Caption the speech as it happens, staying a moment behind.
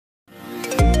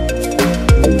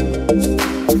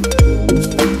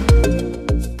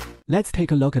Let's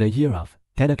take a look at a year of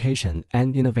dedication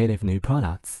and innovative new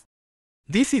products.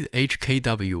 This is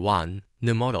HKW1,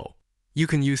 new model. You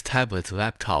can use tablets,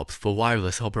 laptops for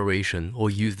wireless operation or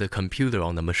use the computer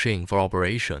on the machine for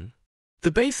operation.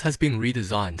 The base has been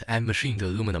redesigned and machined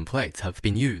aluminum plates have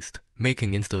been used,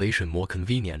 making installation more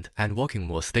convenient and working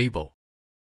more stable.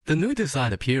 The new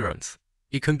design appearance,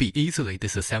 it can be easily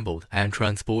disassembled and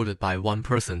transported by one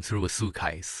person through a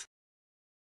suitcase.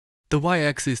 The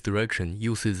Y-axis direction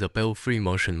uses a bell-free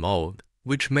motion mode,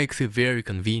 which makes it very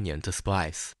convenient to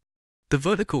splice. The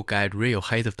vertical guide rail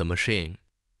height of the machine,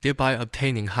 thereby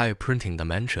obtaining higher printing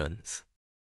dimensions.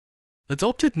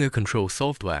 Adopted new control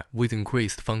software with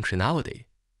increased functionality,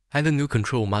 and the new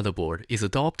control motherboard is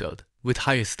adopted with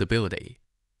higher stability.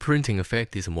 Printing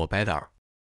effect is more better.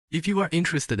 If you are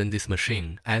interested in this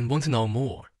machine and want to know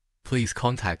more, please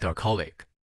contact our colleague.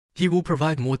 He will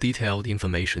provide more detailed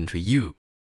information to you.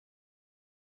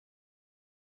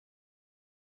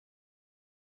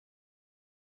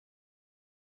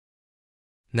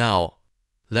 Now,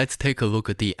 let's take a look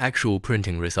at the actual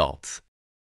printing results.